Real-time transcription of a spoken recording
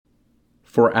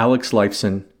For Alex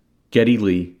Lifeson, Geddy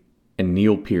Lee, and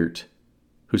Neil Peart,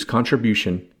 whose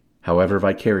contribution, however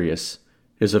vicarious,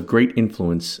 is of great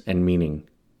influence and meaning.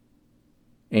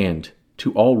 And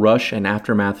to all Rush and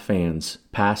Aftermath fans,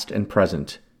 past and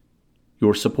present,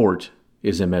 your support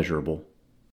is immeasurable.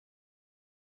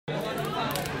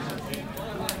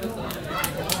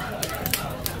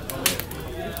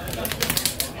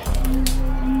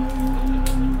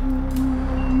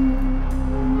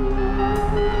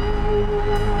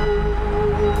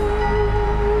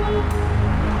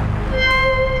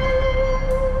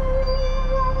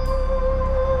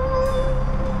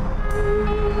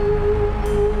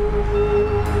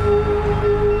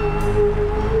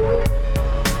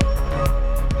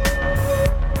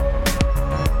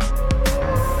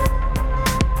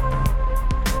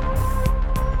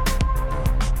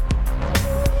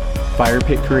 Fire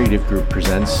Pit Creative Group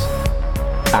presents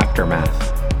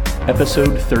Aftermath,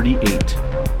 Episode 38,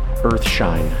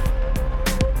 Earthshine.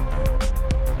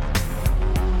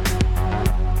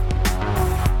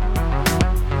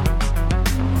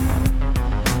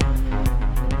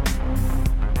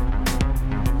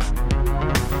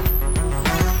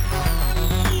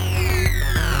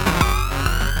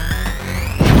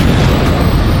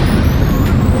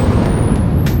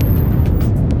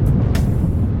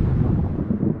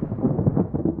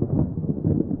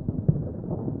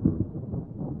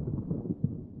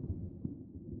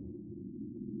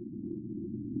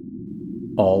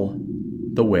 All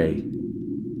the way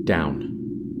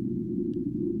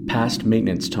down. Past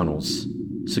maintenance tunnels,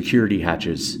 security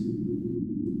hatches.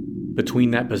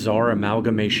 Between that bizarre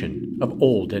amalgamation of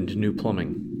old and new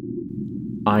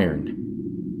plumbing.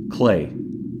 Iron, clay,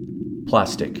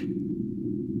 plastic.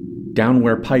 Down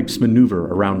where pipes maneuver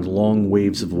around long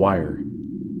waves of wire.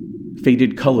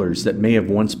 Faded colors that may have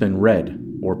once been red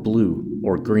or blue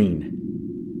or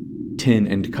green. Tin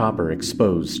and copper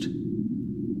exposed.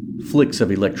 Flicks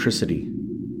of electricity,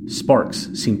 sparks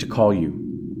seem to call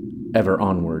you, ever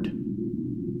onward.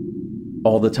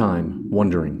 All the time,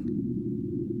 wondering,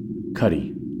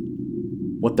 Cuddy,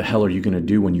 what the hell are you going to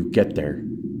do when you get there?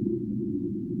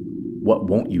 What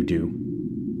won't you do?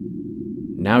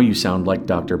 Now you sound like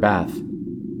Dr. Bath,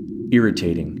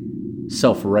 irritating,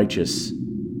 self-righteous,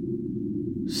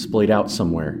 splayed out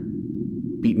somewhere,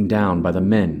 beaten down by the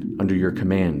men under your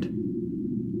command,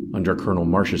 under Colonel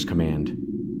Marsh's command.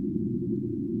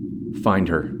 Find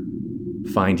her.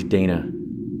 Find Dana.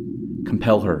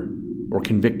 Compel her, or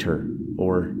convict her,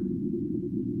 or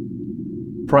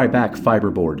pry back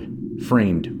fiberboard,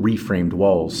 framed, reframed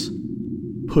walls.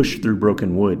 Push through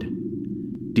broken wood.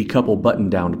 Decouple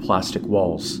button-down plastic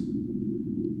walls.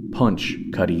 Punch,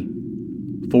 Cuddy.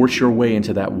 Force your way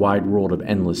into that wide world of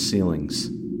endless ceilings.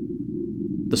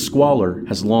 The squalor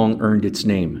has long earned its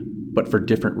name, but for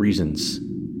different reasons.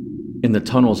 In the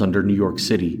tunnels under New York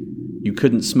City, you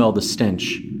couldn't smell the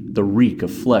stench, the reek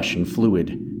of flesh and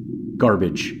fluid,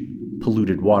 garbage,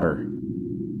 polluted water.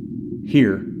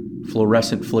 Here,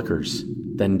 fluorescent flickers,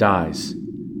 then dies.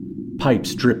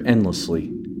 Pipes drip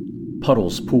endlessly.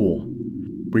 Puddles pool.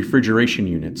 Refrigeration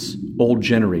units, old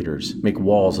generators make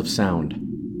walls of sound.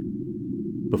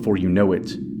 Before you know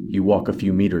it, you walk a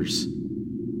few meters.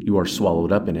 You are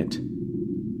swallowed up in it.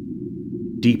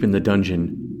 Deep in the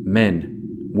dungeon, men,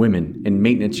 women in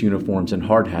maintenance uniforms and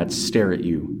hard hats stare at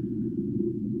you.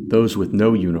 Those with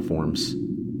no uniforms,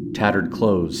 tattered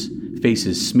clothes,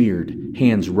 faces smeared,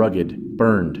 hands rugged,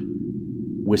 burned,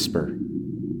 whisper,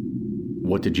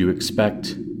 "What did you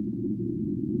expect?"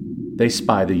 They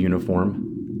spy the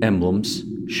uniform, emblems,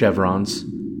 chevrons.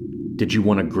 Did you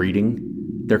want a greeting?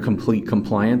 Their complete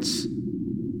compliance?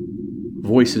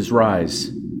 Voices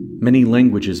rise, many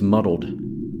languages muddled.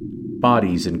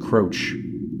 Bodies encroach,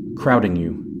 crowding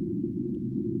you.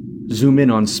 Zoom in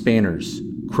on spanners,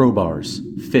 crowbars,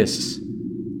 fists.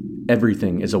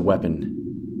 Everything is a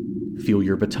weapon. Feel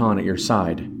your baton at your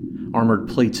side, armored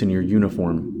plates in your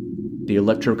uniform, the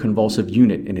electroconvulsive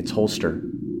unit in its holster.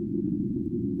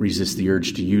 Resist the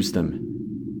urge to use them.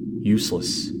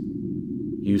 Useless.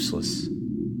 Useless.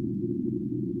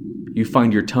 You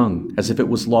find your tongue as if it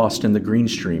was lost in the green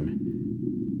stream,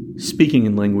 speaking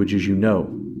in languages you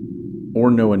know,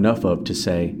 or know enough of to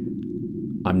say,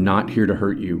 "I'm not here to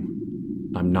hurt you.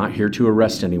 I'm not here to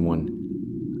arrest anyone.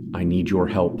 I need your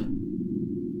help."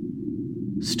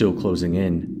 Still closing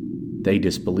in, they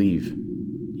disbelieve.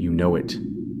 You know it.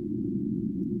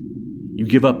 You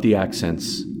give up the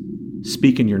accents.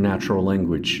 Speak in your natural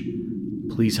language.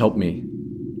 "Please help me.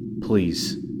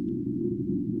 Please."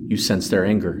 You sense their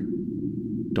anger.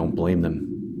 Don't blame them.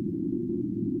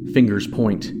 Fingers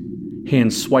point.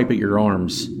 Hands swipe at your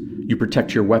arms. You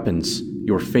protect your weapons,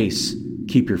 your face,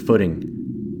 keep your footing,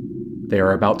 They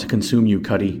are about to consume you,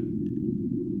 Cuddy.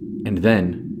 And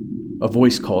then, a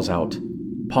voice calls out,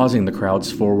 pausing the crowd's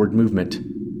forward movement.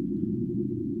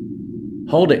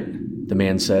 "Hold it," the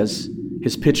man says,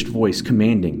 his pitched voice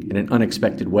commanding in an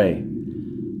unexpected way.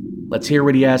 "Let's hear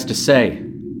what he has to say."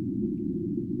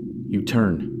 You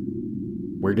turn.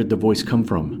 Where did the voice come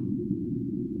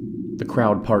from? The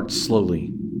crowd parts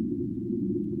slowly.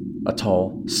 A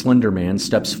tall, slender man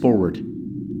steps forward.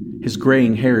 His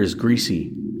graying hair is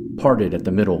greasy, parted at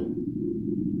the middle.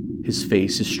 His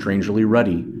face is strangely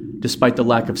ruddy, despite the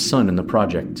lack of sun in the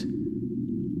project.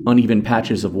 Uneven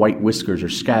patches of white whiskers are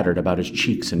scattered about his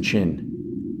cheeks and chin.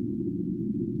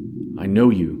 "I know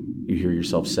you," you hear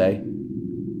yourself say.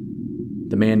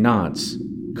 The man nods,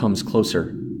 comes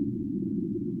closer.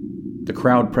 The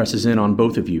crowd presses in on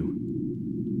both of you.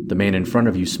 The man in front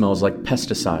of you smells like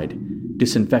pesticide,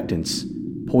 disinfectants,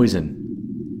 poison.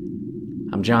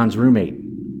 "I'm John's roommate."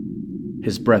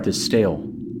 His breath is stale,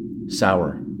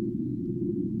 sour.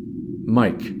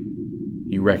 "Mike,"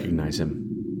 you recognize him.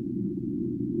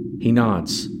 He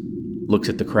nods, looks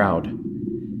at the crowd.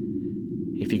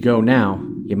 "If you go now,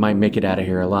 you might make it out of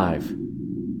here alive.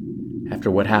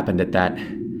 After what happened at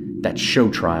that show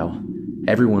trial,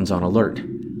 everyone's on alert,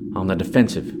 on the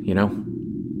defensive, you know?"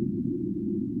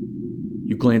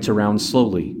 You glance around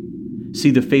slowly,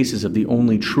 see the faces of the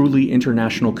only truly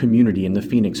international community in the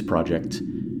Phoenix Project,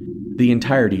 the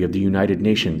entirety of the United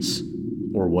Nations,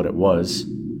 or what it was,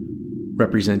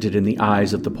 represented in the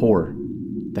eyes of the poor,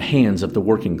 the hands of the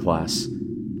working class,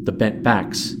 the bent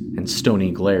backs and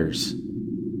stony glares.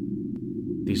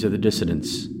 "These are the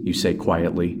dissidents," you say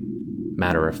quietly,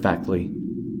 matter-of-factly.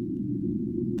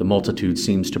 The multitude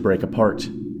seems to break apart.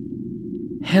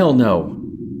 "Hell no!"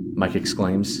 Mike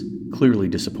exclaims, clearly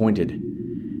disappointed.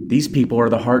 "These people are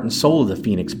the heart and soul of the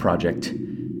Phoenix Project.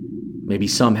 Maybe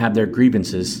some have their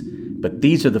grievances, but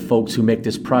these are the folks who make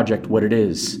this project what it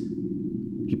is."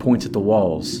 He points at the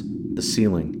walls, the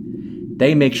ceiling.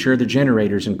 "They make sure the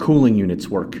generators and cooling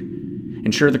units work,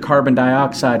 ensure the carbon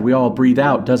dioxide we all breathe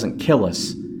out doesn't kill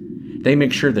us. They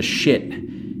make sure the shit,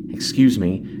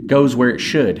 goes where it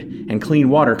should, and clean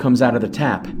water comes out of the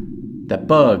tap, that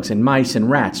bugs and mice and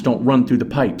rats don't run through the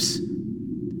pipes."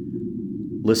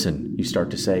 "Listen," you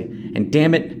start to say, and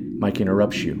damn it, Mike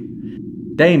interrupts you.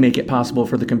 "They make it possible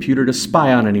for the computer to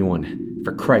spy on anyone,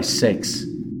 for Christ's sakes."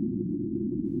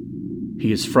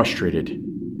 He is frustrated,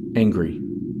 angry,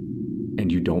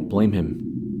 and you don't blame him.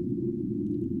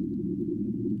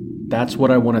 "That's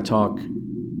what I want to talk."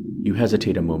 You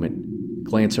hesitate a moment,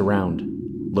 glance around,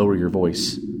 lower your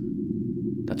voice.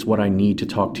 "That's what I need to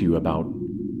talk to you about."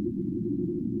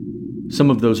 Some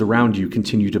of those around you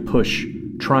continue to push,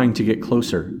 trying to get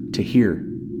closer, to hear.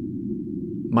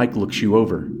 Mike looks you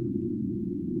over.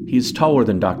 He is taller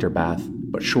than Dr. Bath,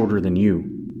 but shorter than you.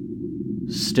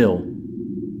 Still,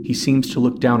 he seems to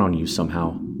look down on you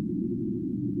somehow.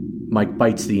 Mike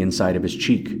bites the inside of his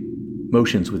cheek,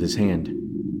 motions with his hand.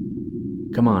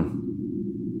 "Come on."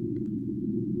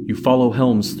 You follow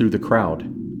Helms through the crowd.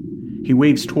 He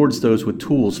waves towards those with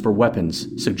tools for weapons,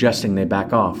 suggesting they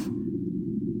back off.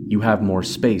 You have more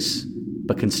space,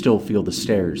 but can still feel the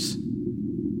stares.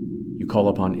 You call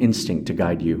upon instinct to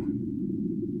guide you.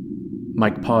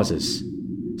 Mike pauses,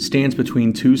 stands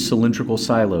between two cylindrical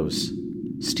silos.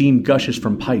 Steam gushes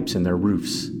from pipes in their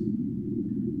roofs.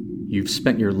 You've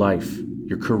spent your life,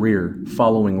 your career,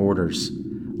 following orders,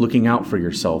 looking out for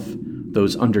yourself,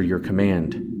 those under your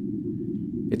command.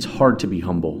 It's hard to be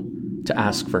humble, to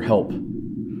ask for help,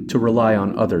 to rely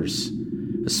on others,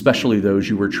 especially those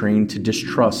you were trained to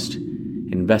distrust,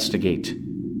 investigate,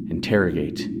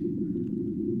 interrogate.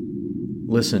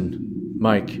 "Listen,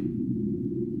 Mike."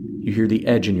 You hear the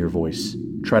edge in your voice.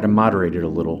 Try to moderate it a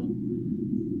little.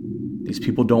 "These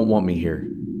people don't want me here.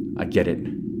 I get it.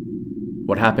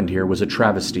 What happened here was a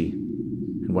travesty,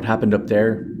 and what happened up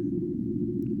there,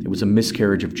 it was a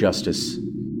miscarriage of justice."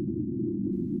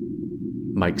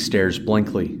 Mike stares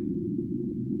blankly.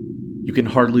 You can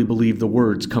hardly believe the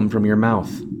words come from your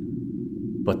mouth,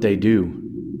 but they do,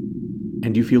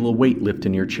 and you feel a weight lift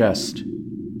in your chest.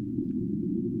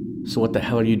 "So what the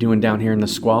hell are you doing down here in the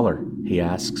squalor?" he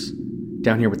asks.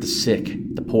 "Down here with the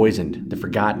sick, the poisoned, the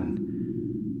forgotten.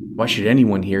 Why should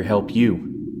anyone here help you?"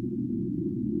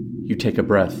 You take a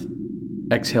breath,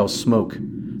 exhale smoke,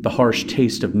 the harsh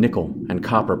taste of nickel and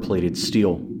copper-plated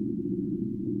steel.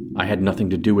 "I had nothing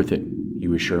to do with it,"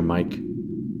 you assure Mike,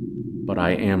 "but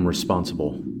I am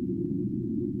responsible."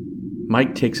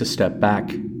 Mike takes a step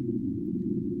back.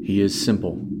 He is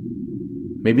simple.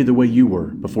 Maybe the way you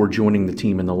were before joining the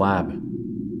team in the lab.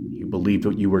 You believed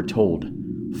what you were told,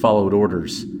 followed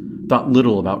orders, thought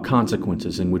little about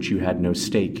consequences in which you had no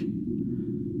stake.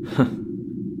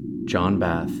 John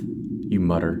Bath, you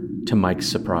mutter, to Mike's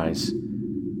surprise.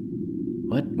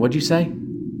 What'd you say?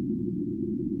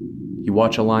 You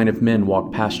watch a line of men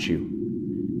walk past you.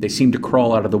 They seem to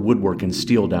crawl out of the woodwork and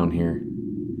steel down here.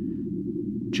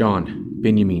 John,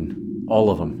 Benjamin, all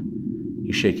of them.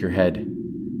 You shake your head.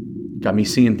 Got me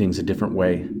seeing things a different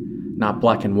way. Not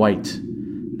black and white.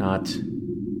 Not...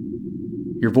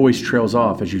 Your voice trails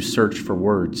off as you search for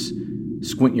words.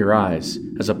 Squint your eyes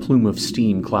as a plume of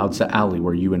steam clouds the alley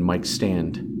where you and Mike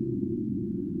stand.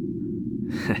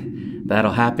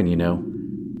 That'll happen, you know.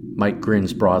 Mike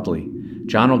grins broadly.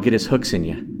 John will get his hooks in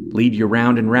you, lead you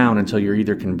round and round until you're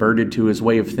either converted to his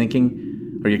way of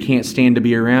thinking or you can't stand to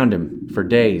be around him for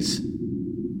days.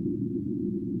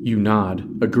 You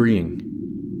nod,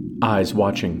 agreeing, eyes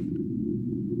watching.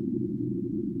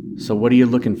 So what are you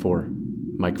looking for?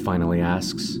 Mike finally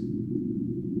asks.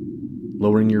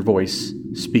 Lowering your voice,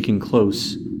 speaking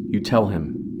close, you tell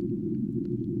him,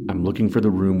 I'm looking for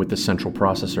the room with the central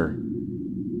processor.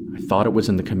 I thought it was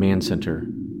in the command center,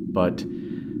 but...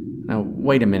 Now,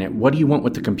 wait a minute, what do you want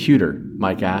with the computer?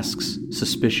 Mike asks,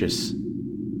 suspicious.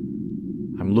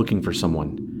 I'm looking for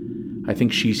someone. I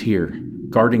think she's here,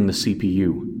 guarding the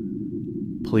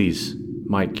CPU. Please,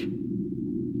 Mike,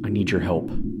 I need your help.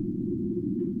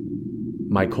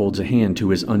 Mike holds a hand to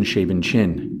his unshaven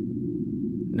chin.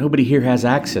 Nobody here has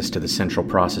access to the central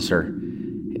processor.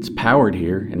 It's powered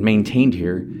here and maintained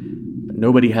here, but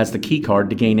nobody has the keycard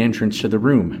to gain entrance to the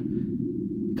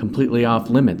room. Completely off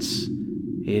limits.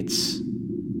 It's...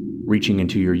 Reaching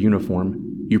into your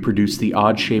uniform, you produce the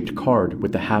odd-shaped card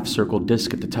with the half-circle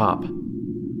disc at the top.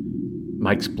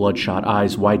 Mike's bloodshot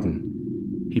eyes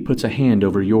widen. He puts a hand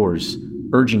over yours,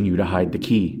 urging you to hide the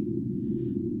key.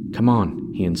 Come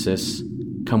on, he insists.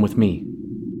 Come with me.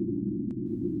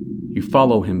 You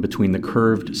follow him between the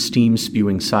curved,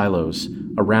 steam-spewing silos,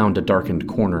 around a darkened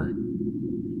corner.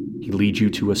 He leads you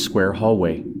to a square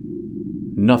hallway.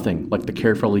 Nothing like the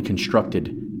carefully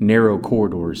constructed, narrow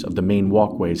corridors of the main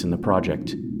walkways in the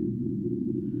project.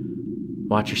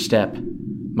 Watch your step.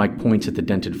 Mike points at the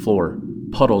dented floor,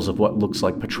 puddles of what looks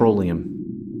like petroleum.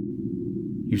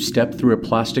 You step through a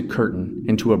plastic curtain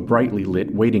into a brightly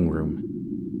lit waiting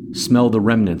room. Smell the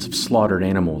remnants of slaughtered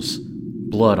animals,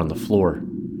 blood on the floor.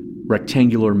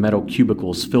 Rectangular metal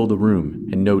cubicles fill the room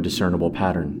in no discernible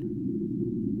pattern.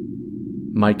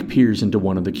 Mike peers into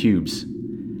one of the cubes.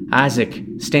 Isaac,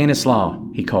 Stanislaw,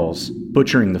 he calls,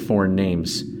 butchering the foreign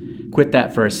names. Quit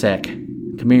that for a sec.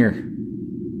 Come here.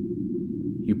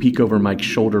 You peek over Mike's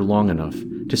shoulder long enough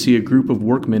to see a group of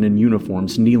workmen in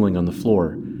uniforms kneeling on the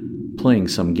floor, playing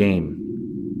some game.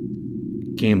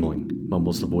 Gambling,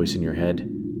 mumbles the voice in your head.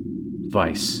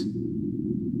 Vice.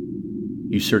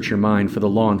 You search your mind for the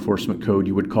law enforcement code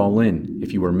you would call in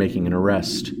if you were making an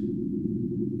arrest.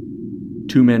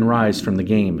 2 men rise from the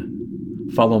game,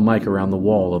 follow Mike around the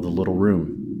wall of the little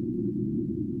room.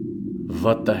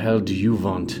 What the hell do you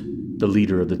want? The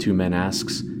leader of the 2 men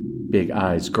asks, big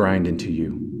eyes grind into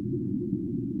you.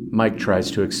 Mike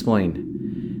tries to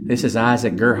explain. This is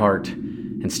Isaac Gerhardt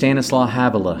and Stanislaw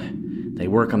Havila. They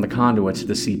work on the conduits to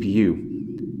the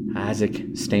CPU.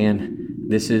 Isaac, Stan,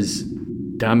 this is...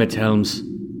 Damn it, Helms.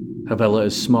 Havila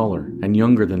is smaller and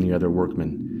younger than the other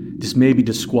workmen. This may be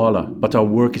Disquala, but our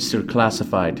work is still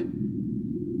classified.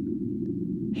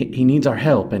 He needs our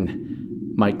help,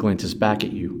 and... Mike glances back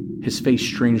at you, his face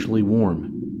strangely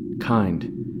warm, kind,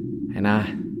 and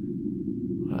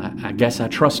I guess I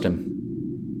trust him.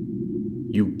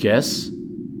 You guess?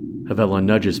 Havila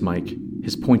nudges Mike,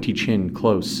 his pointy chin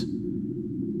close.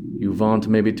 You want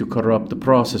maybe to corrupt the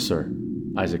processor,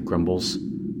 Isaac grumbles.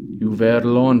 You wear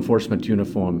law enforcement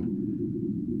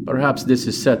uniform. Perhaps this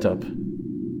is set up.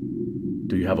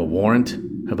 Do you have a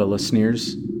warrant? Havila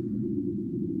sneers.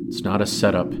 It's not a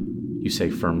setup, you say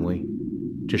firmly.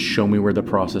 Just show me where the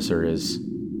processor is.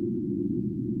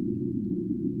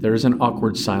 There is an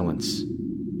awkward silence.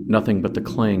 Nothing but the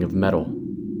clang of metal,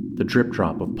 the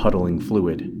drip-drop of puddling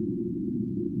fluid.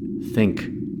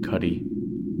 Think, Cuddy.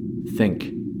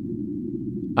 Think.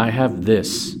 I have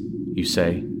this, you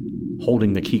say,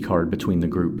 holding the keycard between the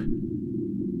group.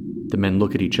 The men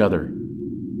look at each other,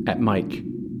 at Mike,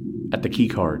 at the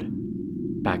keycard,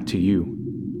 back to you.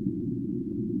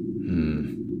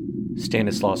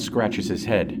 Stanislaw scratches his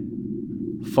head.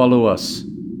 Follow us,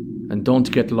 and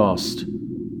don't get lost.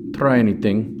 Try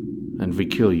anything, and we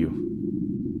kill you.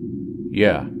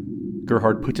 Yeah.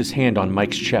 Gerhardt puts his hand on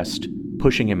Mike's chest,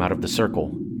 pushing him out of the circle.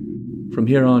 From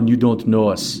here on, you don't know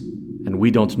us, and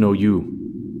we don't know you.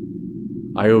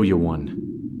 I owe you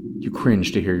one. You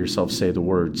cringe to hear yourself say the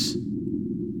words.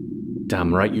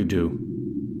 Damn right you do.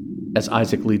 As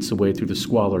Isaac leads the way through the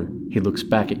squalor, he looks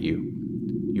back at you.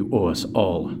 You owe us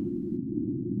all.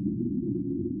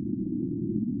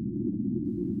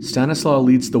 Stanislaw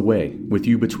leads the way, with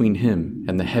you between him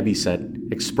and the heavy-set,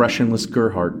 expressionless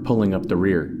Gerhardt pulling up the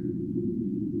rear.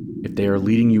 If they are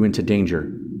leading you into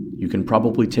danger, you can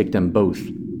probably take them both,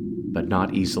 but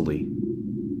not easily.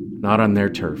 Not on their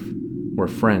turf, where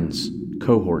friends,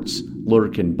 cohorts,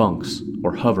 lurk in bunks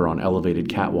or hover on elevated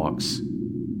catwalks.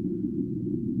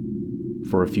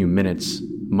 For a few minutes,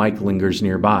 Mike lingers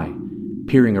nearby,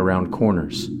 peering around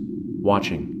corners,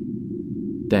 watching.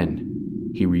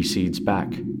 Then, he recedes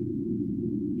back.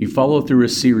 You follow through a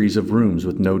series of rooms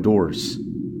with no doors.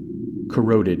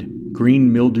 Corroded,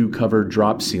 green mildew-covered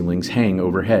drop ceilings hang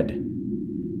overhead.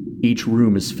 Each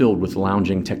room is filled with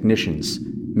lounging technicians,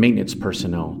 maintenance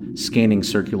personnel, scanning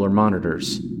circular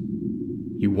monitors.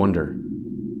 You wonder,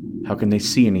 how can they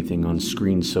see anything on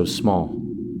screens so small?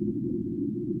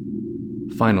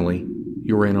 Finally,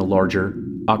 you're in a larger,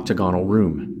 octagonal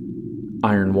room.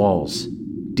 Iron walls,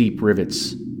 deep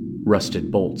rivets,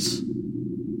 rusted bolts.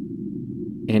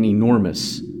 An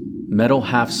enormous, metal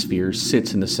half-sphere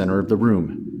sits in the center of the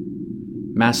room.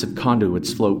 Massive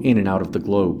conduits flow in and out of the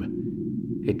globe.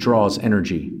 It draws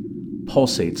energy,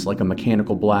 pulsates like a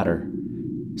mechanical bladder,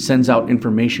 sends out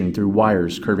information through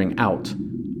wires curving out,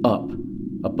 up,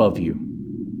 above you.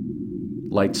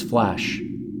 Lights flash,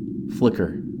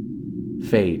 flicker,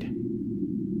 fade.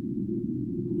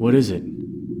 What is it?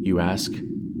 You ask,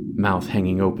 mouth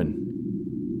hanging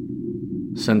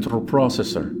open. Central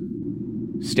processor,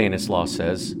 Stanislaw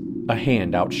says, a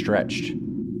hand outstretched.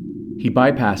 He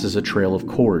bypasses a trail of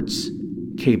cords,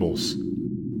 cables,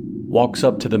 walks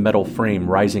up to the metal frame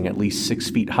rising at least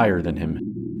 6 feet higher than him.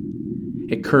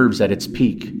 It curves at its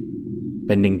peak,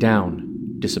 bending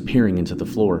down, disappearing into the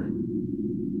floor.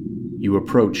 You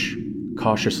approach,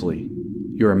 cautiously,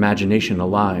 your imagination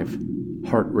alive,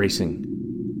 heart racing.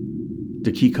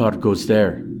 The keycard goes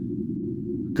there.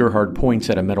 Gerhard points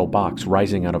at a metal box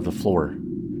rising out of the floor.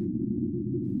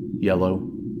 Yellow,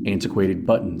 antiquated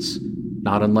buttons,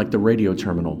 not unlike the radio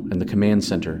terminal in the command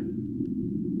center.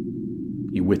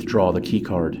 You withdraw the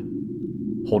keycard,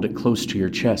 hold it close to your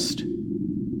chest.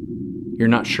 You're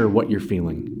not sure what you're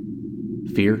feeling.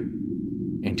 Fear?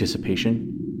 Anticipation?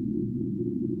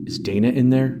 Is Dana in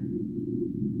there?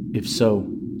 If so,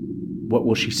 what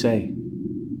will she say?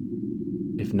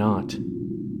 If not...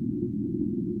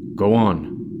 Go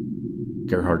on,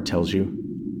 Gerhard tells you.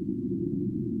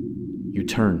 You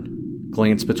turn,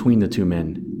 glance between the two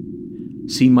men.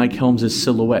 See Mike Helms'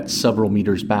 silhouette several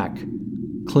meters back,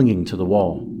 clinging to the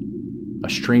wall. A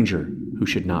stranger who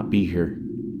should not be here.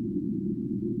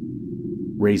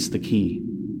 Raise the key.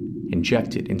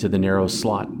 Inject it into the narrow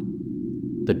slot.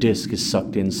 The disc is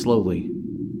sucked in slowly.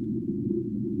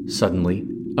 Suddenly,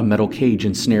 a metal cage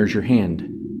ensnares your hand.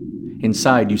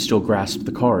 Inside, you still grasp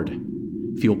the card.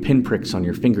 Feel pinpricks on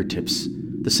your fingertips,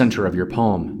 the center of your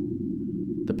palm.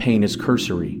 The pain is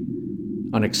cursory,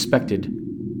 unexpected,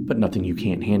 but nothing you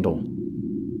can't handle.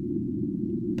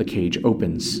 The cage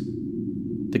opens.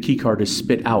 The keycard is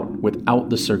spit out without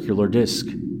the circular disc.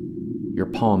 Your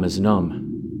palm is numb.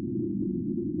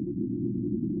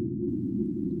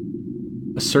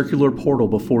 A circular portal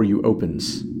before you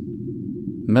opens.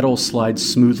 Metal slides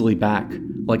smoothly back,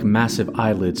 like massive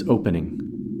eyelids opening.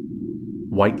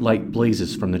 White light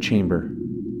blazes from the chamber.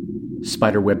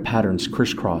 Spiderweb patterns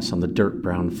crisscross on the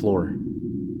dirt-brown floor.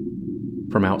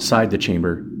 From outside the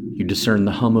chamber, you discern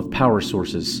the hum of power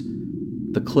sources,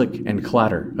 the click and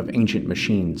clatter of ancient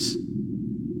machines.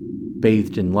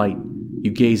 Bathed in light,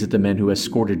 you gaze at the men who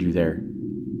escorted you there.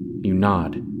 You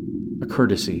nod, a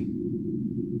courtesy.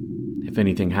 If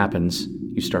anything happens,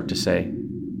 you start to say,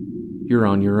 "You're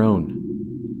on your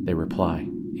own," they reply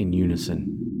in unison.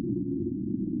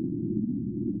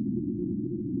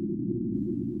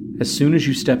 As soon as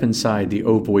you step inside the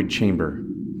ovoid chamber,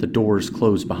 the doors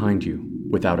close behind you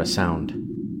without a sound.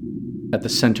 At the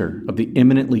center of the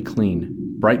eminently clean,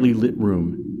 brightly lit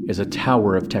room is a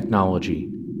tower of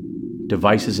technology,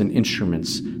 devices and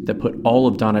instruments that put all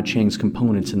of Donna Chang's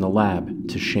components in the lab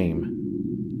to shame.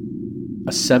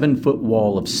 A 7-foot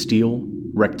wall of steel,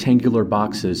 rectangular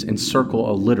boxes encircle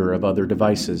a litter of other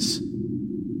devices.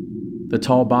 The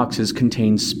tall boxes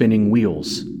contain spinning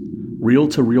wheels,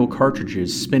 reel-to-reel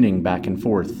cartridges spinning back and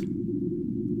forth.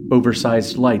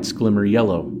 Oversized lights glimmer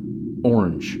yellow,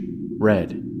 orange,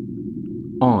 red.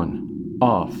 On,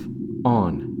 off,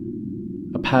 on.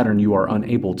 A pattern you are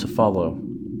unable to follow.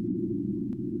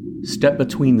 Step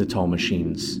between the tall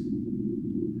machines.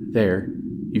 There,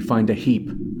 you find a heap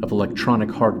of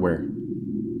electronic hardware.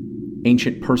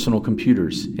 Ancient personal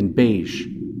computers in beige,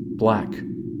 black,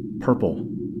 purple.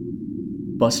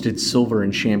 Busted silver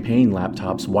and champagne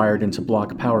laptops wired into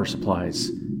block power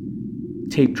supplies.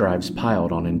 Tape drives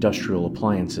piled on industrial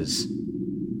appliances.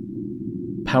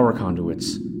 Power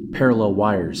conduits, parallel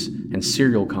wires, and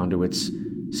serial conduits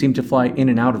seemed to fly in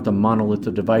and out of the monolith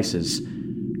of devices,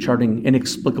 charting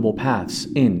inexplicable paths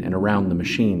in and around the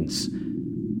machines,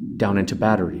 down into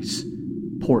batteries,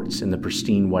 ports in the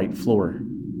pristine white floor.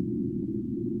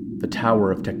 The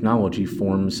tower of technology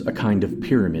forms a kind of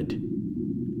pyramid.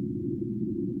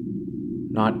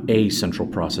 Not a central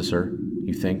processor,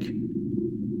 you think.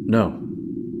 No.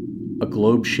 A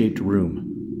globe-shaped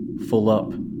room, full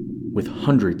up, with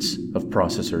hundreds of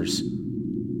processors.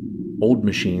 Old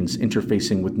machines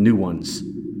interfacing with new ones,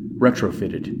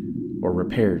 retrofitted or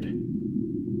repaired.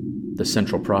 The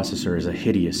central processor is a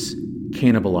hideous,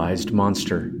 cannibalized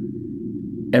monster.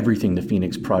 Everything the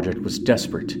Phoenix Project was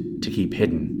desperate to keep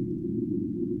hidden.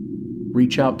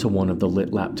 Reach out to one of the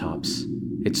lit laptops,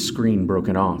 its screen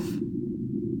broken off.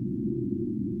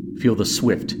 Feel the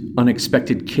swift,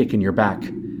 unexpected kick in your back.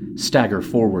 Stagger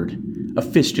forward, a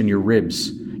fist in your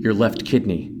ribs, your left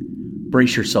kidney.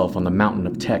 Brace yourself on the mountain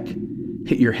of tech.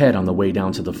 Hit your head on the way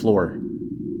down to the floor.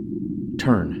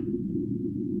 Turn.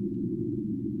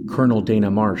 Colonel Dana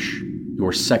Marsh,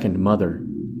 your second mother,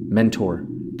 mentor,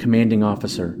 commanding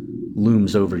officer,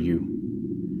 looms over you.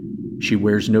 She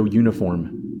wears no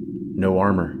uniform, no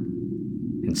armor.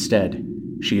 Instead,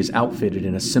 she is outfitted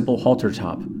in a simple halter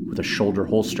top with a shoulder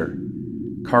holster,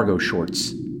 cargo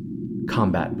shorts,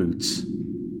 combat boots.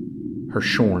 Her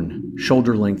shorn,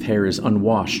 shoulder-length hair is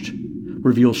unwashed,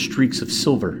 reveals streaks of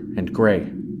silver and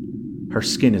gray. Her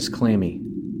skin is clammy,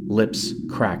 lips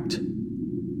cracked.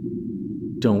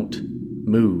 Don't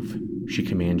move, she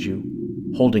commands you,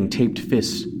 holding taped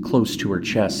fists close to her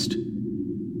chest.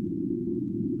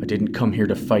 I didn't come here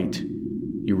to fight.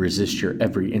 You resist your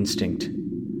every instinct.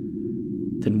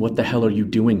 Then what the hell are you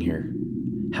doing here?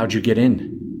 How'd you get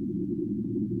in?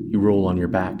 You roll on your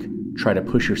back, try to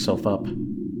push yourself up.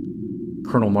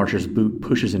 Colonel Marsh's boot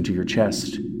pushes into your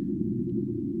chest.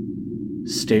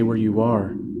 Stay where you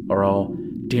are, or I'll...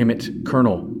 Damn it,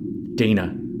 Colonel.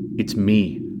 Dana. It's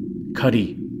me.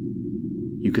 Cuddy.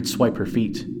 You could swipe her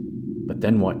feet. But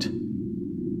then what?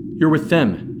 You're with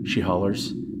them, she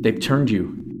hollers. They've turned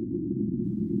you.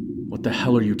 What the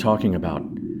hell are you talking about?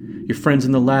 Your friends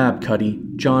in the lab, Cuddy.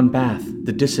 John Bath,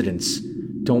 the dissidents.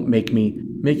 Don't make me...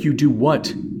 Make you do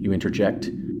what? You interject.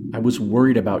 I was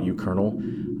worried about you, Colonel.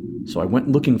 So I went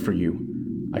looking for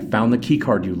you. I found the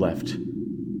keycard you left.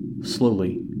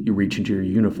 Slowly, you reach into your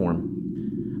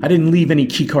uniform. I didn't leave any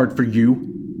keycard for you,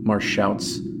 Marsh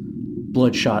shouts.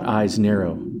 Bloodshot eyes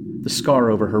narrow. The scar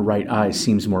over her right eye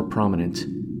seems more prominent.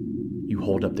 You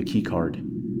hold up the keycard.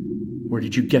 Where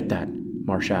did you get that?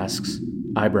 Marsh asks,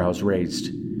 eyebrows raised.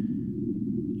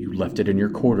 You left it in your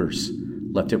quarters.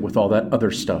 Left it with all that other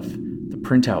stuff. The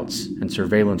printouts and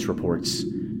surveillance reports.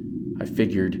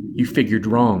 You figured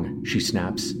wrong, she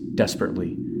snaps,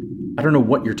 desperately. I don't know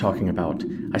what you're talking about.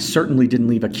 I certainly didn't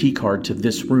leave a keycard to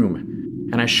this room.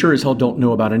 And I sure as hell don't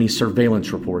know about any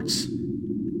surveillance reports.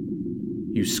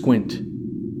 You squint.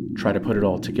 Try to put it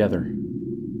all together.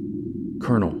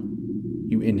 Colonel,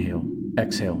 you inhale,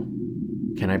 exhale.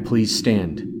 Can I please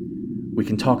stand? We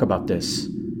can talk about this.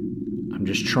 I'm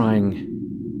just trying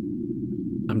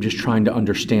to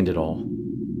understand it all.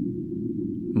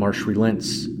 Marsh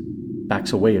relents,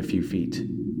 backs away a few feet.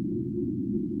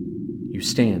 You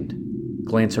stand,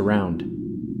 glance around,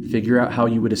 figure out how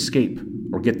you would escape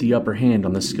or get the upper hand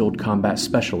on the skilled combat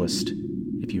specialist,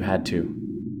 if you had to.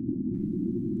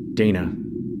 Dana,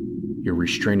 you're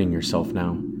restraining yourself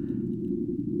now.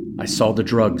 I saw the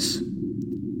drugs,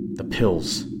 the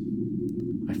pills.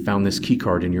 I found this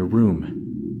keycard in your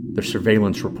room, the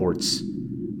surveillance reports,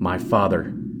 my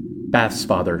father, Bath's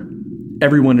father,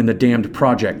 everyone in the damned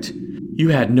project. You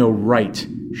had no right,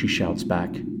 she shouts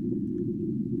back.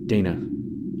 Dana,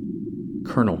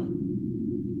 Colonel,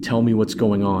 tell me what's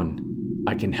going on.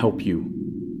 I can help you.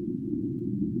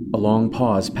 A long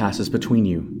pause passes between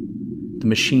you. The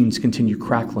machines continue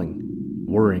crackling,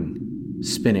 whirring,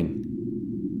 spinning.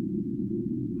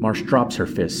 Marsh drops her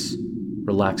fists,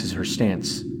 relaxes her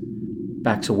stance,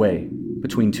 backs away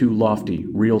between two lofty,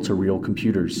 reel-to-reel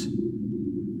computers.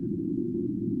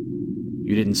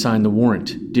 You didn't sign the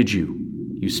warrant, did you?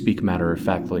 You speak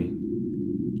matter-of-factly.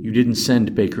 You didn't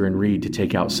send Baker and Reed to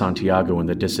take out Santiago and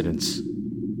the dissidents.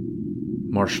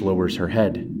 Marsh lowers her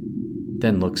head,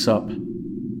 then looks up.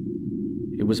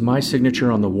 It was my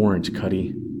signature on the warrant,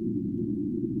 Cuddy.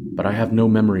 But I have no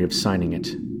memory of signing it.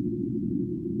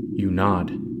 You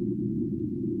nod.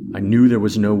 I knew there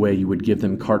was no way you would give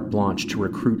them carte blanche to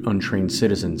recruit untrained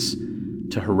citizens,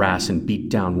 to harass and beat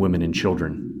down women and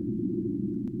children.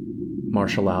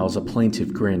 Marsh allows a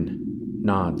plaintive grin,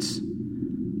 nods.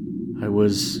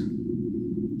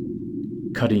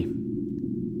 Cuddy,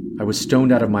 I was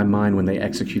stoned out of my mind when they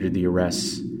executed the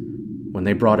arrests, when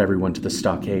they brought everyone to the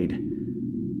stockade.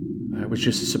 I was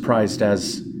just as surprised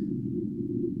as...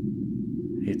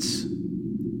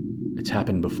 It's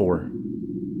happened before.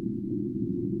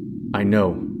 I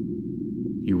know.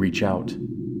 You reach out.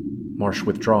 Marsh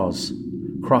withdraws,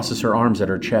 crosses her arms at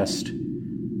her chest.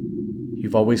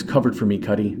 You've always covered for me,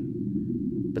 Cuddy.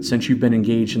 But since you've been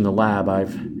engaged in the lab,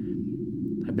 I've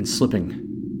been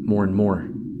slipping more and more.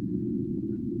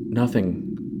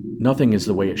 Nothing is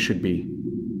the way it should be.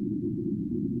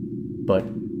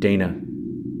 But, Dana,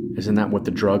 isn't that what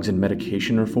the drugs and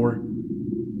medication are for?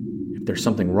 If there's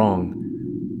something wrong,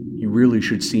 you really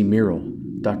should see Muriel,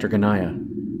 Dr. Ganaya.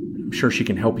 I'm sure she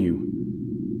can help you.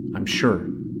 I'm sure.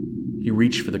 You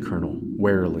reach for the Colonel,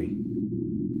 warily.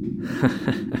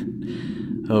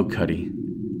 Oh, Cuddy.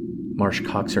 Marsh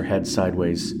cocks her head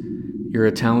sideways. You're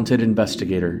a talented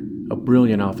investigator, a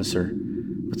brilliant officer,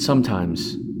 but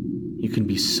sometimes you can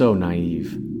be so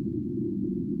naive.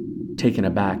 Taken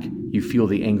aback, you feel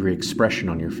the angry expression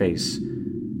on your face.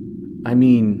 I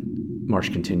mean, Marsh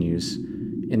continues,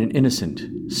 in an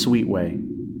innocent, sweet way.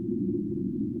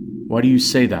 Why do you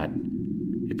say that?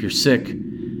 If you're sick,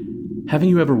 haven't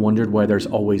you ever wondered why there's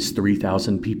always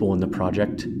 3,000 people in the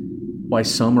project? Why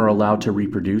some are allowed to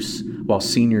reproduce, while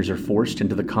seniors are forced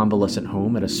into the convalescent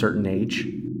home at a certain age?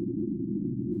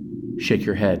 Shake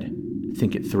your head.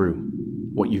 Think it through.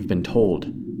 What you've been told,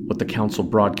 what the council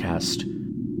broadcast,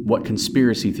 what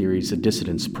conspiracy theories the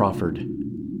dissidents proffered.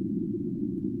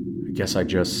 I guess I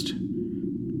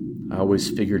always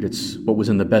figured it's what was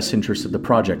in the best interest of the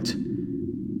project.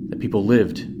 That people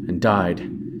lived and died,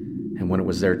 and when it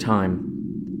was their time...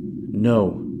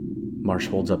 No, Marsh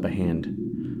holds up a hand.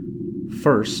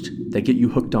 First, they get you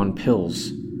hooked on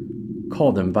pills.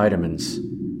 Call them vitamins.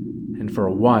 And for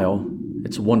a while,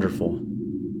 it's wonderful.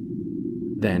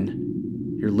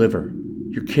 Then, your liver,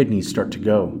 your kidneys start to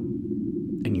go,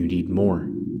 and you need more.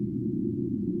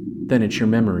 Then it's your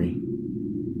memory.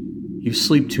 You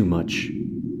sleep too much,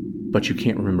 but you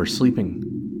can't remember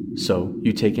sleeping, so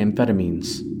you take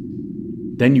amphetamines.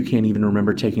 Then you can't even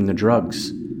remember taking the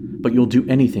drugs, but you'll do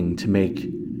anything to make...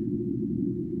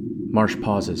 Marsh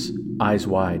pauses, eyes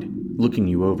wide, looking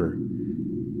you over.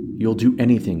 You'll do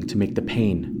anything to make the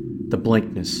pain, the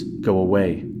blankness, go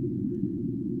away.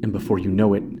 And before you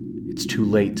know it, it's too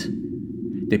late.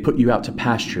 They put you out to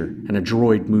pasture, and a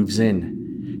droid moves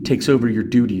in, takes over your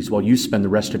duties while you spend the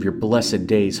rest of your blessed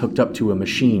days hooked up to a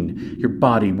machine, your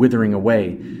body withering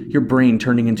away, your brain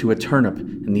turning into a turnip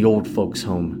in the old folks'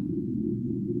 home.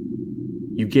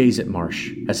 You gaze at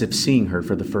Marsh, as if seeing her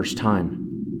for the first time.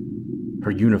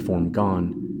 Her uniform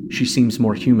gone, she seems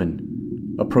more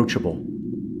human, approachable.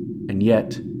 And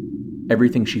yet,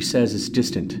 everything she says is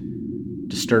distant,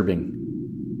 disturbing.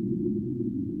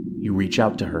 You reach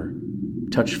out to her,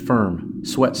 touch firm,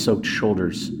 sweat-soaked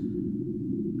shoulders.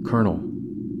 Colonel,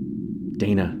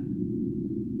 Dana,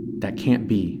 that can't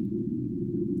be.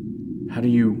 How do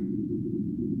you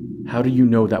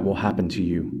know that will happen to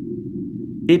you?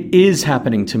 It is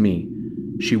happening to me.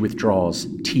 She withdraws,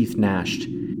 teeth gnashed.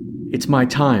 It's my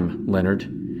time, Leonard,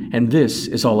 and this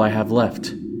is all I have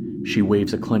left. She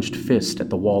waves a clenched fist at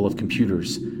the wall of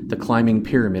computers, the climbing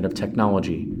pyramid of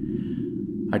technology.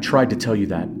 I tried to tell you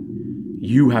that.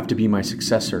 You have to be my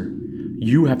successor.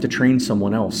 You have to train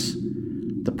someone else.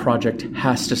 The project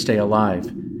has to stay alive.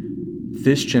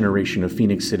 This generation of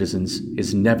Phoenix citizens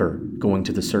is never going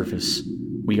to the surface.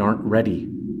 We aren't ready.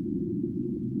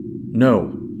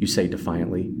 No, you say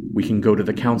defiantly. We can go to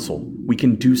the council. We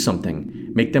can do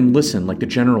something. Make them listen like the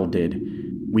general did.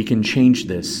 We can change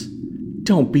this.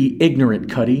 Don't be ignorant,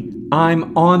 Cuddy.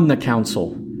 I'm on the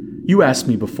council. You asked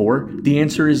me before. The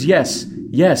answer is yes.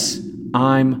 Yes,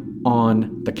 I'm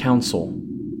on the council.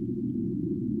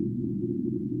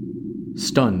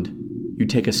 Stunned, you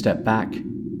take a step back.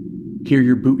 Hear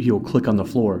your boot heel click on the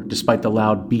floor despite the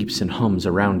loud beeps and hums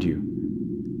around you.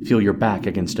 Feel your back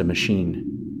against a machine.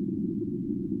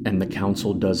 And the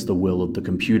council does the will of the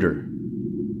computer.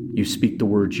 You speak the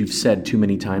words you've said too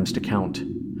many times to count.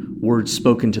 Words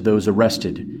spoken to those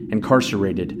arrested,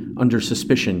 incarcerated, under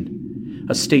suspicion.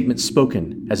 A statement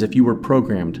spoken as if you were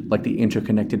programmed like the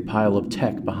interconnected pile of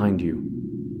tech behind you.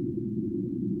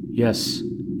 Yes,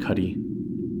 Cuddy.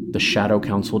 The Shadow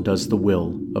Council does the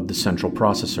will of the central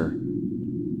processor.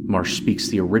 Marsh speaks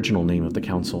the original name of the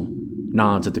council,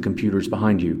 nods at the computers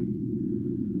behind you.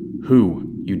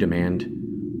 Who, you demand?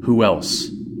 Who else?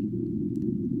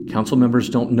 Council members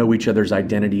don't know each other's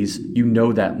identities. You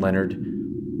know that, Leonard.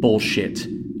 Bullshit.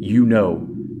 You know.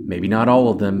 Maybe not all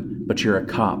of them, but you're a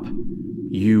cop.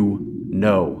 You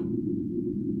know.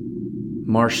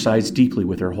 Marsh sighs deeply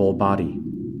with her whole body.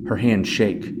 Her hands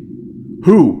shake.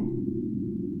 Who?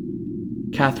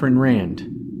 Catherine Rand,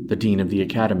 the dean of the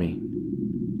academy.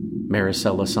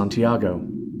 Maricela Santiago.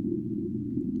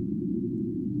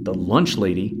 The lunch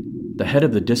lady? The head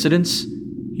of the dissidents?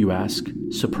 You ask,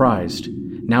 surprised,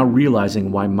 now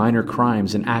realizing why minor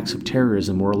crimes and acts of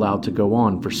terrorism were allowed to go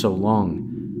on for so long,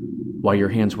 why your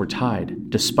hands were tied,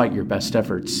 despite your best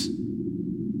efforts.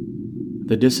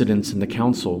 The dissidents and the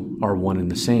council are one and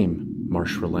the same,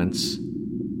 Marsh relents.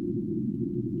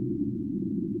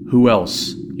 Who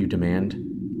else? You demand.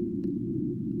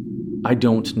 I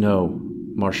don't know,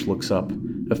 Marsh looks up.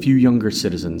 A few younger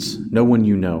citizens, no one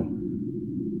you know.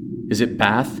 Is it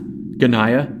Bath?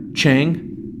 Ganaya? Chang?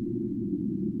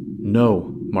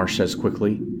 No, Marsh says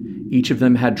quickly. Each of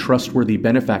them had trustworthy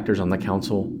benefactors on the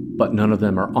council, but none of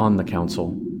them are on the council.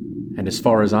 And as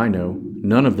far as I know,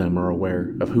 none of them are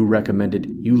aware of who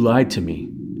recommended. You lied to me.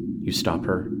 You stop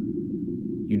her.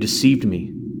 You deceived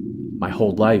me. My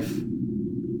whole life.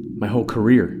 My whole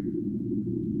career.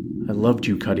 I loved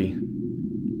you, Cuddy.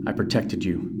 I protected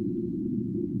you.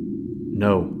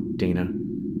 No, Dana.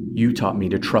 You taught me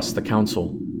to trust the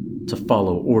council, to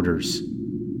follow orders.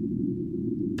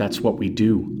 That's what we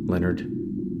do, Leonard.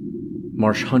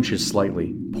 Marsh hunches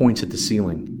slightly, points at the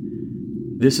ceiling.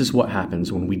 This is what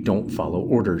happens when we don't follow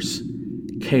orders.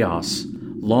 Chaos,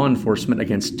 law enforcement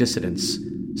against dissidents,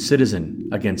 citizen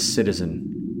against citizen.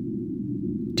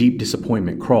 Deep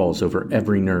disappointment crawls over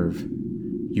every nerve.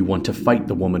 You want to fight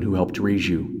the woman who helped raise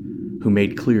you, who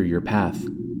made clear your path.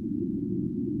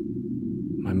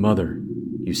 My mother,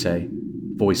 you say,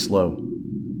 voice low.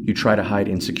 You try to hide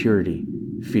insecurity,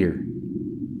 fear.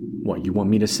 What, you want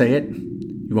me to say it?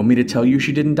 You want me to tell you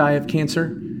she didn't die of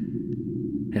cancer?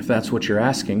 If that's what you're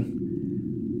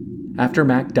asking. After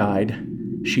Mac died,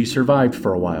 she survived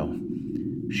for a while.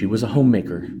 She was a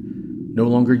homemaker, no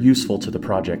longer useful to the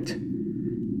project.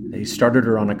 They started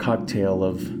her on a cocktail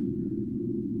of...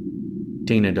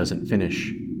 Dana doesn't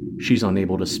finish. She's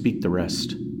unable to speak the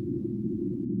rest.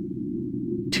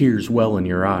 Tears well in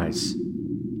your eyes.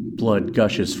 Blood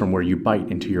gushes from where you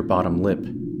bite into your bottom lip.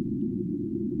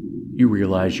 You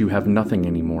realize you have nothing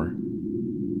anymore.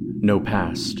 No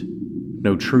past.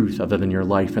 No truth other than your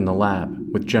life in the lab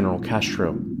with General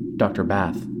Castro, Dr.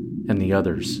 Bath, and the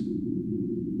others.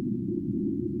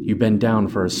 You bend down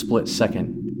for a split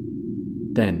second.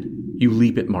 Then, you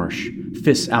leap at Marsh,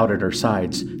 fists out at her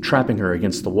sides, trapping her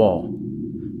against the wall.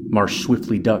 Marsh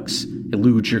swiftly ducks,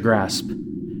 eludes your grasp.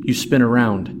 You spin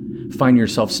around, find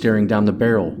yourself staring down the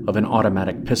barrel of an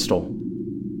automatic pistol.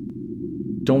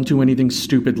 Don't do anything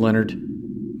stupid, Leonard.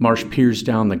 Marsh peers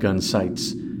down the gun's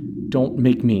sights. Don't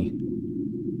make me.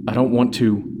 I don't want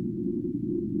to.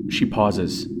 She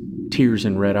pauses, tears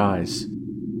in red eyes.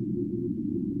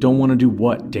 Don't want to do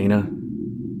what, Dana?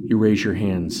 You raise your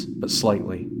hands, but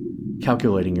slightly,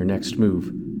 calculating your next move.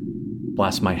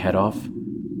 Blast my head off?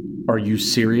 Are you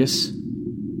serious?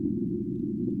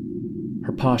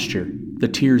 Her posture, the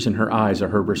tears in her eyes are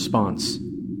her response.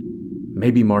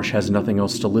 Maybe Marsh has nothing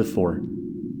else to live for.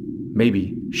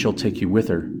 Maybe she'll take you with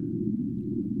her.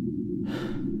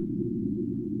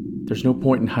 There's no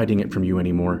point in hiding it from you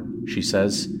anymore, she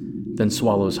says, then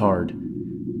swallows hard.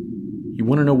 You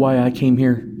want to know why I came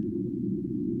here?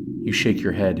 You shake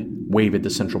your head, wave at the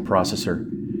central processor.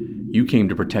 You came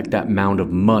to protect that mound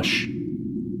of mush.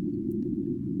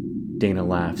 Dana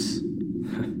laughs.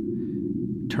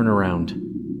 Turn around.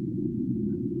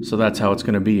 So that's how it's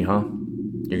going to be, huh?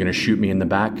 You're going to shoot me in the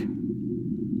back?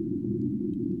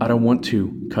 I don't want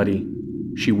to, Cuddy.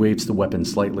 She waves the weapon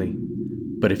slightly.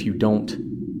 But if you don't,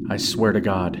 I swear to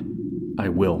God, I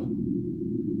will.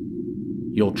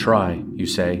 You'll try, you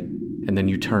say, and then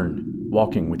you turn,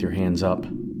 walking with your hands up.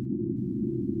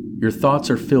 Your thoughts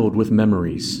are filled with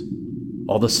memories.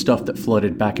 All the stuff that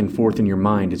flooded back and forth in your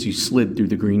mind as you slid through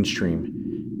the green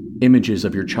stream. Images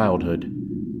of your childhood,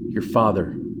 your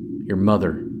father, your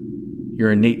mother,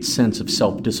 your innate sense of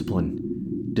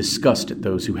self-discipline, disgust at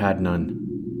those who had none.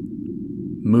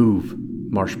 Move,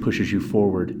 Marsh pushes you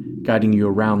forward, guiding you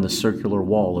around the circular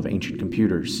wall of ancient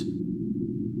computers.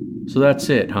 So that's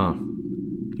it, huh?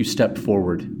 You step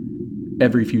forward.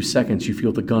 Every few seconds you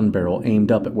feel the gun barrel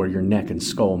aimed up at where your neck and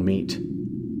skull meet.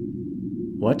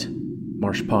 What?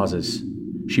 Marsh pauses.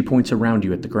 She points around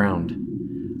you at the ground.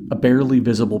 A barely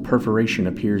visible perforation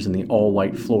appears in the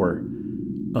all-white floor.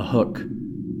 A hook.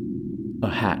 A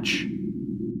hatch.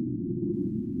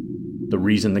 The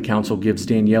reason the council gives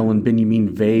Danielle and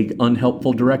Benjamin vague,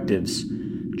 unhelpful directives.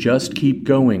 Just keep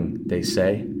going, they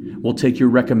say. We'll take your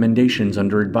recommendations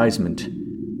under advisement.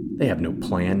 They have no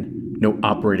plan, no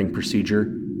operating procedure.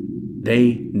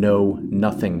 They know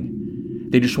nothing.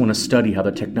 They just want to study how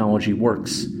the technology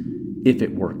works, if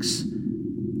it works.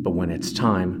 But when it's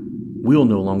time, we'll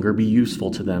no longer be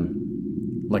useful to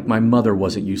them. Like my mother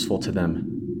wasn't useful to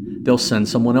them. They'll send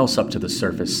someone else up to the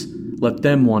surface, let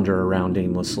them wander around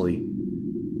aimlessly,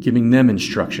 giving them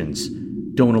instructions.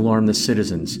 Don't alarm the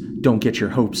citizens. Don't get your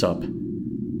hopes up.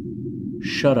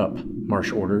 Shut up,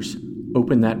 Marsh orders.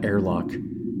 Open that airlock.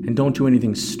 And don't do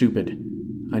anything stupid.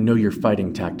 I know your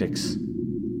fighting tactics.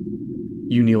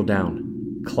 You kneel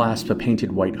down, clasp a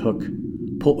painted white hook,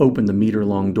 pull open the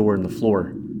meter-long door in the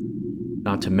floor.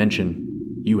 Not to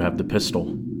mention, you have the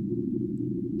pistol.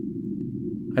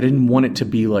 I didn't want it to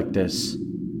be like this.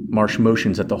 Marsh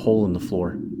motions at the hole in the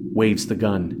floor, waves the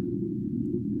gun.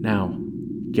 Now,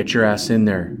 get your ass in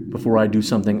there before I do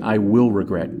something I will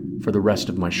regret for the rest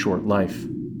of my short life.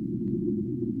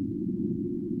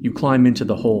 You climb into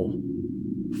the hole,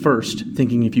 first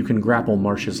thinking if you can grapple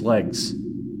Marsh's legs.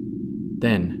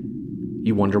 Then,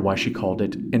 you wonder why she called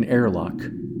it an airlock.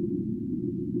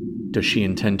 Does she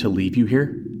intend to leave you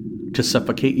here? To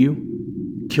suffocate you?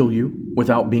 Kill you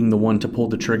without being the one to pull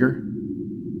the trigger?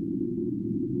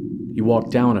 You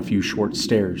walk down a few short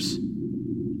stairs.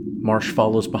 Marsh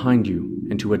follows behind you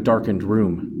into a darkened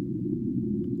room.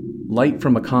 Light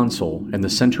from a console in the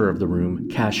center of the room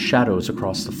casts shadows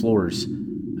across the floors,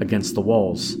 against the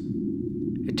walls.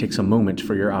 It takes a moment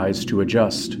for your eyes to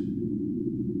adjust.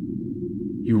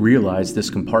 You realize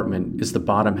this compartment is the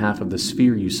bottom half of the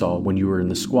sphere you saw when you were in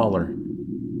the squalor.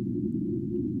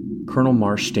 Colonel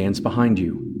Marsh stands behind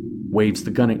you, waves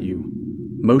the gun at you,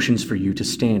 motions for you to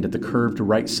stand at the curved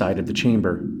right side of the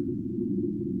chamber.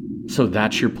 So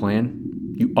that's your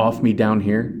plan? You off me down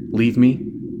here? Leave me?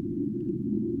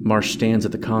 Marsh stands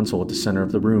at the console at the center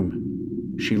of the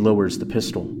room. She lowers the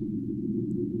pistol.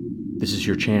 This is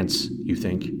your chance, you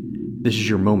think. This is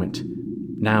your moment.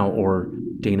 Now, or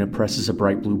Dana presses a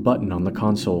bright blue button on the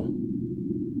console.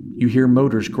 You hear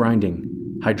motors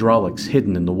grinding, hydraulics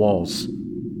hidden in the walls.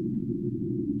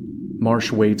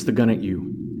 Marsh waves the gun at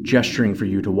you, gesturing for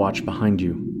you to watch behind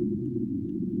you.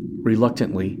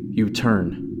 Reluctantly, you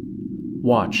turn.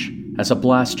 Watch as a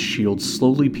blast shield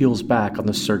slowly peels back on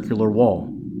the circular wall.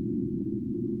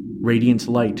 Radiant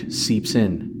light seeps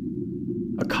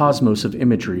in. A cosmos of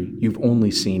imagery you've only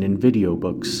seen in video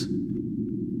books.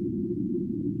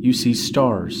 You see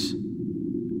stars,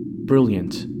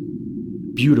 brilliant,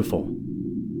 beautiful,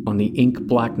 on the ink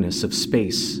blackness of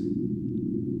space.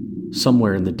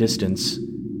 Somewhere in the distance,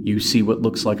 you see what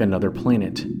looks like another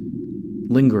planet,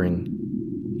 lingering,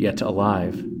 yet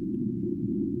alive.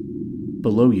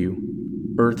 Below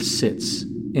you, Earth sits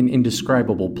in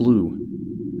indescribable blue,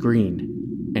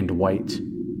 green, and white.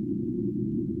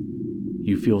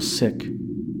 You feel sick,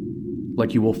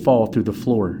 like you will fall through the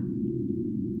floor.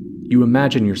 You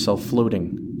imagine yourself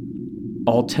floating,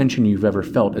 all tension you've ever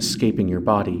felt escaping your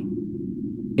body,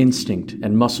 instinct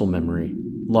and muscle memory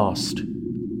lost.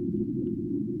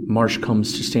 Marsh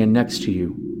comes to stand next to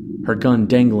you, her gun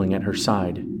dangling at her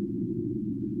side.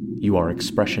 You are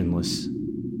expressionless.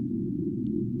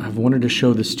 I've wanted to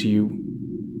show this to you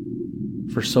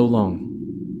for so long.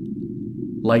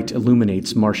 Light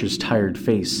illuminates Marsh's tired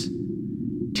face.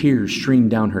 Tears stream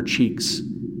down her cheeks.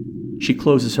 She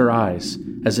closes her eyes,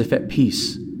 as if at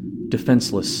peace,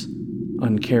 defenseless,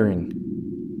 uncaring.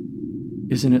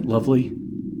 Isn't it lovely?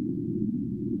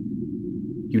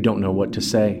 You don't know what to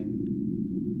say.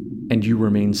 And you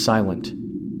remain silent,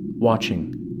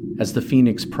 watching as the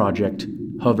Phoenix Project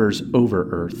hovers over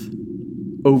Earth,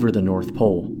 over the North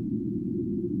Pole,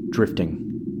 drifting.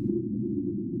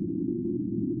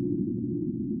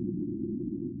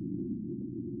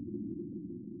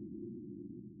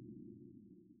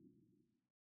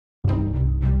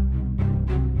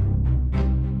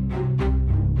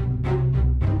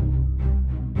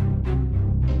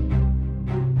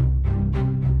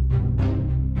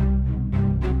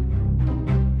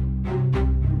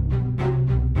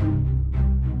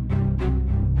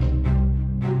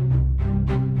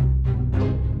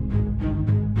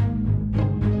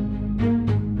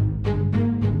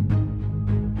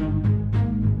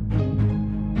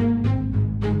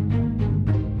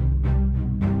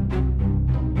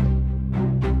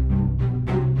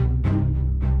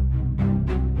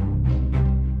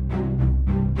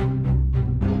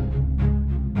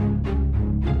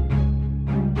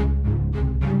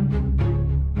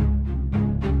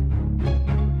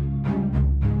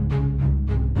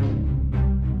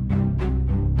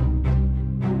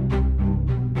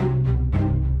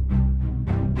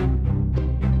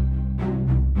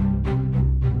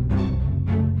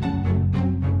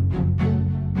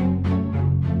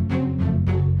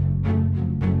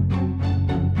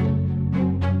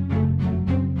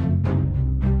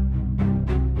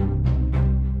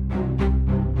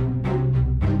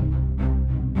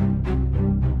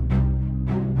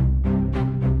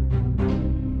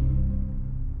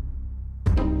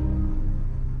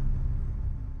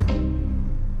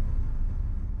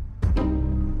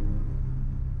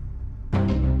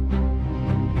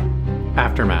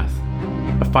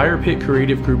 Fire Pit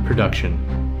Creative Group production,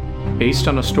 based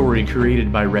on a story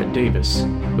created by Rhett Davis,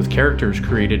 with characters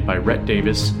created by Rhett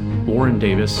Davis, Warren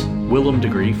Davis, Willem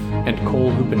DeGrief, and Cole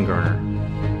Hoopengarner.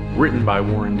 Written by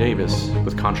Warren Davis,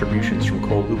 with contributions from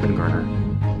Cole Hoopengarner.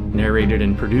 Narrated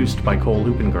and produced by Cole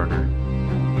Hoopengarner.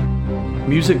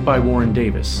 Music by Warren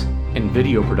Davis, and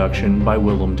video production by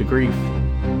Willem DeGrief.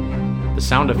 The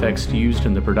sound effects used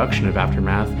in the production of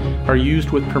Aftermath are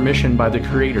used with permission by the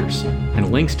creators,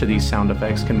 and links to these sound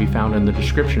effects can be found in the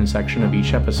description section of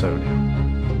each episode.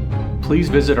 Please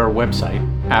visit our website,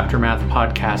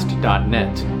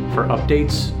 aftermathpodcast.net, for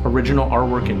updates, original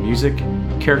artwork and music,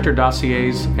 character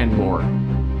dossiers, and more.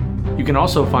 You can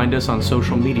also find us on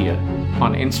social media,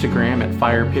 on Instagram at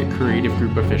Fire Pit Creative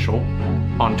Group Official,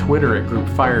 on Twitter at Group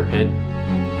Fire Pit,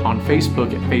 on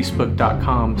Facebook at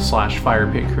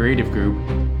facebook.com/Fire Pit Creative Group,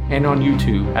 and on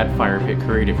YouTube at Fire Pit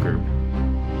Creative Group.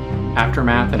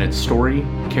 Aftermath and its story,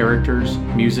 characters,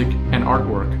 music, and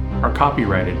artwork are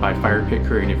copyrighted by Fire Pit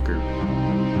Creative Group.